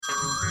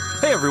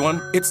Hey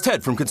everyone, it's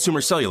Ted from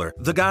Consumer Cellular,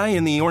 the guy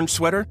in the orange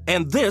sweater,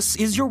 and this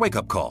is your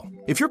wake-up call.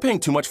 If you're paying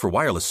too much for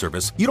wireless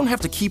service, you don't have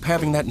to keep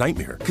having that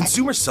nightmare.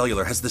 Consumer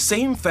Cellular has the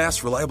same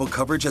fast, reliable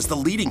coverage as the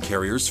leading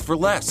carriers for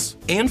less.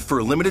 And for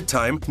a limited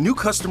time, new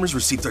customers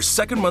receive their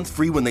second month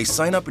free when they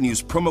sign up and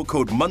use promo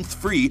code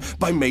MONTHFREE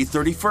by May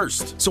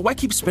 31st. So why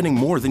keep spending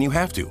more than you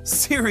have to?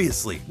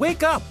 Seriously,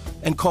 wake up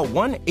and call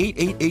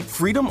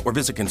 1-888-FREEDOM or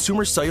visit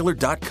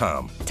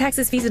consumercellular.com.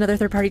 Taxes, fees, and other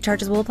third-party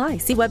charges will apply.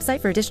 See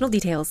website for additional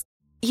details.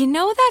 You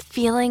know that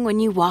feeling when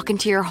you walk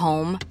into your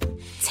home,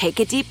 take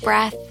a deep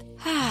breath,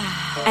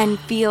 and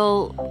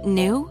feel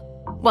new?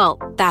 Well,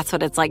 that's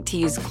what it's like to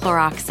use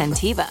Clorox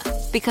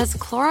Scentiva. Because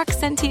Clorox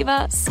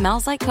Scentiva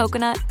smells like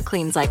coconut,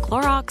 cleans like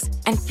Clorox,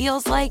 and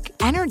feels like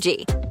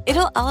energy.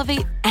 It'll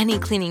elevate any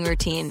cleaning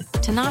routine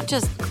to not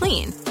just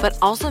clean, but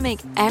also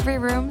make every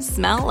room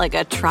smell like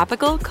a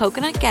tropical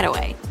coconut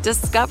getaway.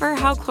 Discover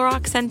how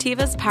Clorox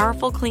Scentiva's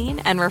powerful clean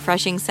and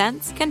refreshing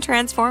scents can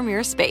transform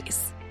your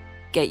space.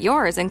 Get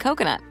yours in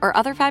coconut or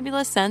other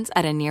fabulous scents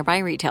at a nearby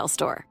retail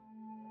store.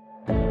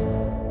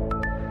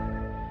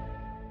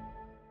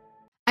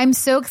 I'm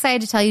so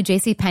excited to tell you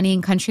JCPenney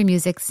and country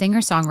music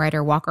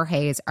singer-songwriter Walker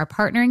Hayes are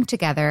partnering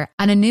together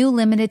on a new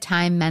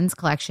limited-time men's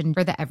collection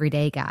for the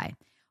everyday guy.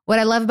 What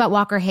I love about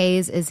Walker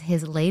Hayes is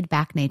his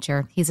laid-back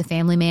nature. He's a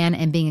family man,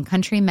 and being a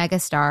country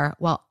megastar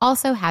while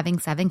also having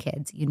 7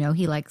 kids, you know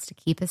he likes to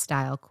keep his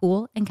style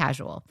cool and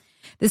casual.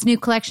 This new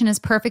collection is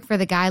perfect for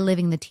the guy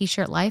living the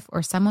t-shirt life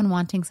or someone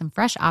wanting some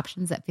fresh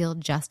options that feel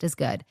just as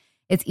good.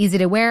 It's easy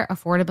to wear,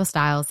 affordable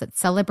styles that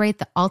celebrate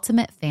the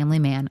ultimate family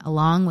man,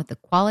 along with the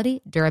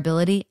quality,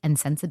 durability, and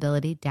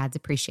sensibility dads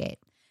appreciate.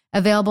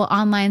 Available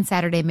online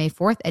Saturday, May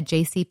 4th at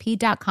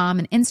jcp.com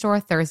and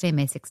in-store Thursday,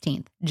 May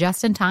 16th.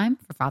 Just in time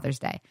for Father's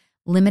Day.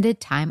 Limited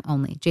time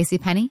only.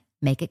 JCPenney,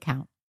 make it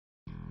count.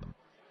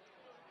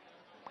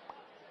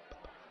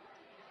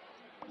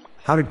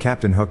 How did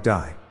Captain Hook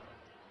die?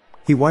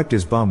 He wiped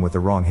his bum with the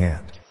wrong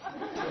hand.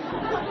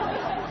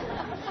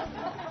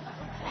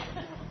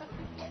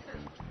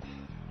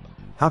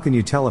 How can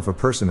you tell if a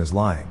person is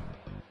lying?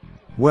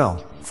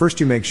 Well, first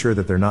you make sure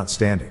that they're not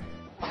standing.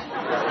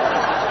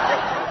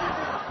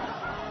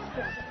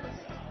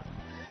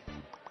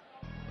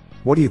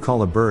 What do you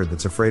call a bird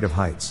that's afraid of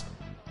heights?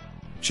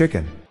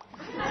 Chicken.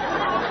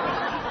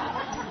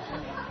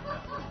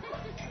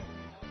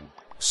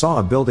 Saw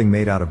a building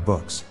made out of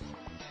books.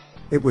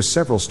 It was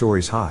several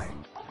stories high.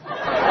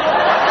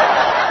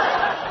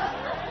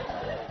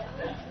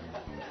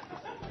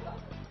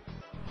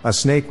 A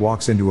snake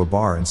walks into a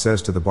bar and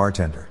says to the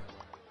bartender,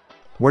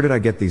 "Where did I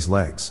get these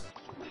legs?"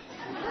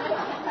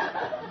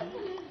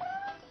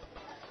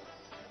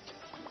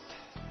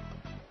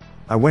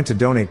 I went to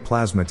donate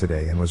plasma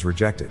today and was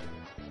rejected.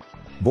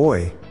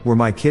 Boy, were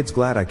my kids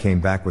glad I came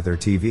back with their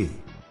TV.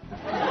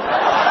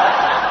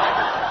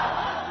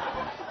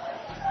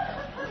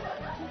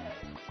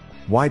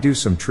 Why do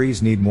some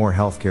trees need more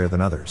healthcare than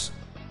others?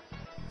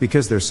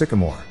 Because they're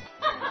sycamore.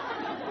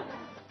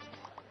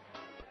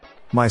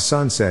 My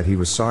son said he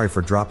was sorry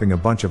for dropping a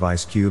bunch of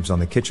ice cubes on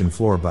the kitchen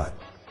floor, but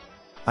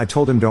I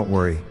told him don't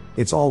worry,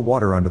 it's all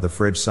water under the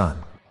fridge,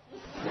 son.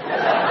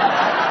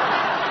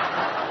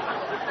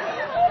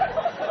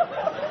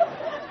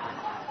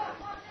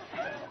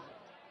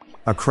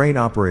 A crane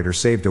operator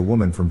saved a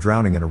woman from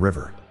drowning in a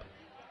river.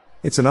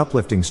 It's an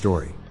uplifting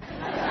story.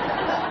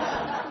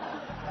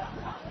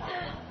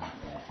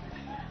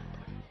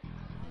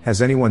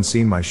 Has anyone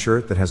seen my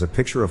shirt that has a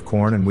picture of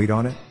corn and wheat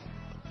on it?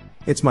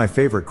 It's my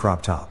favorite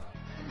crop top.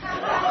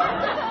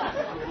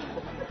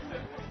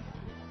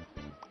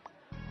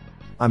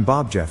 I'm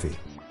Bob Jeffy.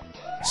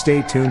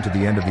 Stay tuned to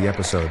the end of the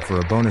episode for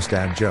a bonus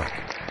dad joke.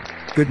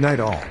 Good night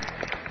all.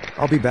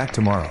 I'll be back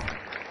tomorrow.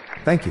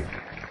 Thank you.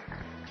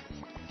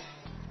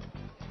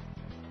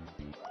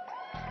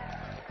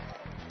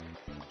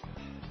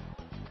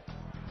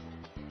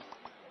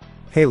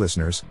 Hey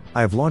listeners, I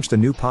have launched a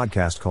new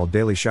podcast called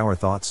Daily Shower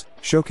Thoughts,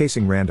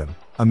 showcasing random,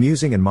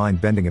 amusing and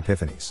mind-bending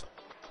epiphanies.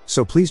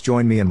 So please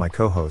join me and my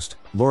co-host,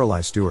 Lorelei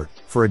Stewart,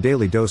 for a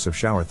daily dose of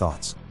shower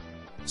thoughts.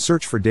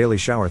 Search for Daily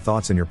Shower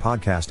Thoughts in your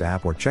podcast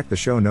app or check the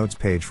show notes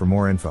page for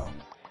more info.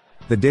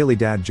 The Daily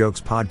Dad Jokes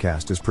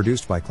podcast is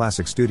produced by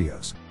Classic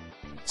Studios.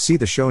 See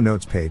the show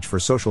notes page for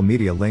social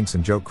media links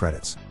and joke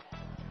credits.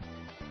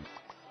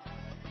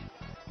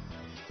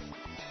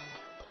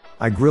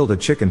 I grilled a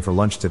chicken for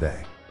lunch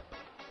today.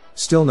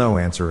 Still no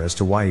answer as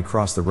to why he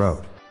crossed the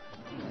road.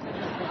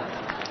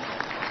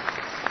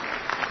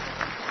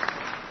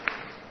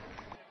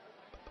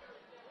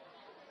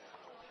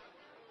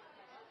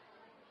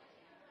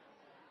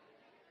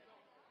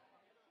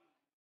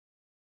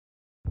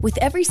 With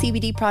every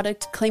CBD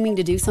product claiming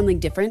to do something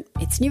different,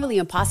 it's nearly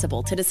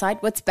impossible to decide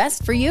what's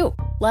best for you.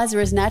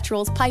 Lazarus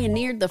Naturals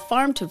pioneered the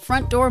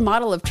farm-to-front-door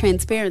model of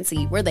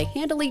transparency, where they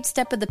handle each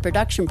step of the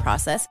production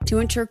process to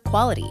ensure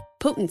quality,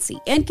 potency,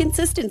 and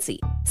consistency.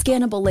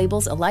 Scannable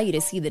labels allow you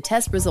to see the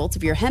test results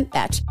of your hemp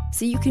batch,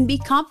 so you can be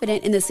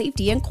confident in the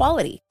safety and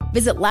quality.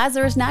 Visit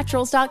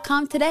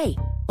LazarusNaturals.com today.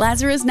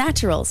 Lazarus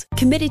Naturals,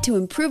 committed to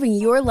improving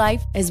your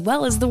life as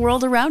well as the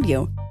world around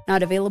you.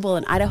 Not available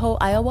in Idaho,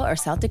 Iowa, or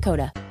South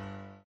Dakota.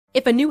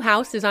 If a new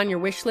house is on your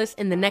wish list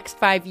in the next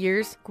 5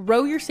 years,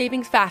 grow your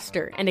savings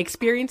faster and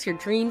experience your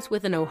dreams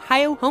with an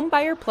Ohio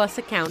Homebuyer Plus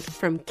account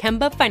from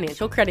Kemba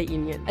Financial Credit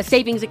Union. A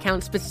savings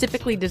account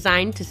specifically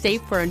designed to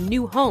save for a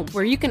new home,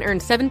 where you can earn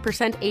 7%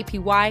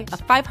 APY,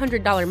 a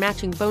 $500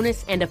 matching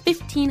bonus, and a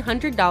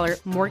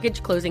 $1,500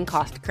 mortgage closing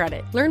cost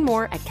credit. Learn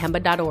more at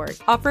Kemba.org.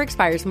 Offer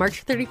expires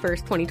March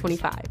 31st,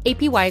 2025.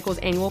 APY equals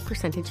annual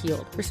percentage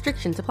yield.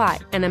 Restrictions apply.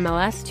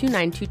 NMLS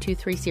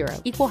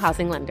 292230. Equal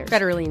housing lender.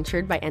 Federally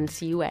insured by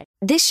NCUA.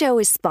 This show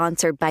is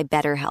sponsored by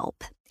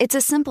BetterHelp. It's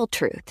a simple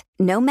truth.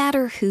 No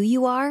matter who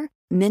you are,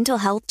 mental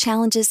health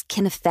challenges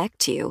can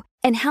affect you,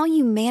 and how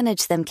you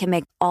manage them can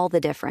make all the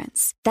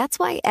difference. That's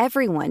why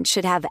everyone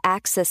should have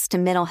access to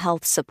mental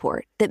health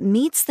support that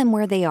meets them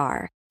where they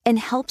are and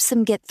helps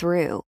them get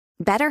through.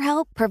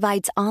 BetterHelp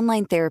provides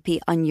online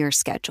therapy on your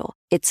schedule.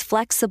 It's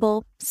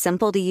flexible,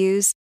 simple to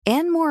use,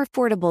 and more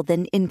affordable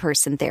than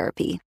in-person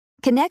therapy.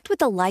 Connect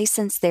with a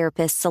licensed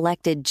therapist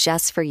selected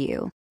just for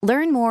you.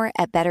 Learn more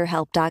at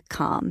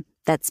BetterHelp.com.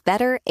 That's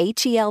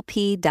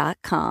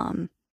BetterHelp.com.